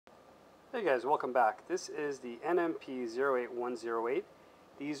Hey guys, welcome back. This is the N-MP-08108.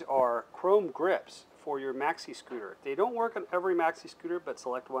 These are chrome grips for your Maxi scooter. They don't work on every Maxi scooter, but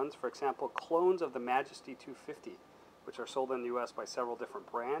select ones. For example, clones of the Majesty 250, which are sold in the US by several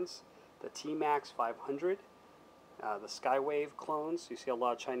different brands. The Tmax 500, the Skywave clones. You see a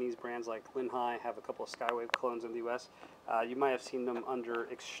lot of Chinese brands like Linhai have a couple of Skywave clones in the US. You might have seen them under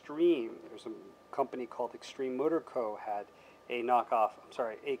Extreme. There's a company called Extreme Motor Co. had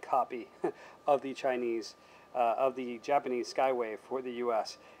a copy of the Japanese Skywave for the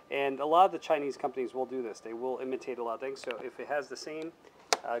U.S. And a lot of the Chinese companies will do this. They will imitate a lot of things. So if it has the same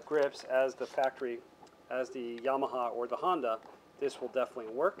grips as the factory, as the Yamaha or the Honda, this will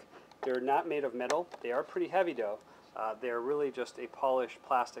definitely work. They're not made of metal. They are pretty heavy though. They're really just a polished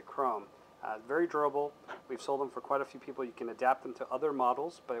plastic chrome. Very durable. We've sold them for quite a few people. You can adapt them to other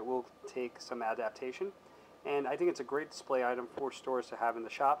models, but it will take some adaptation. And I think it's a great display item for stores to have in the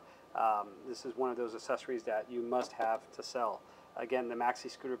shop. This is one of those accessories that you must have to sell. Again, the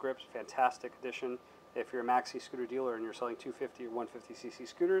Maxi scooter grips, fantastic addition. If you're a Maxi scooter dealer and you're selling 250 or 150cc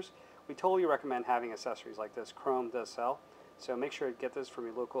scooters, we totally recommend having accessories like this. Chrome does sell. So make sure to get this from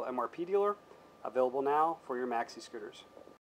your local MRP dealer. Available now for your Maxi scooters.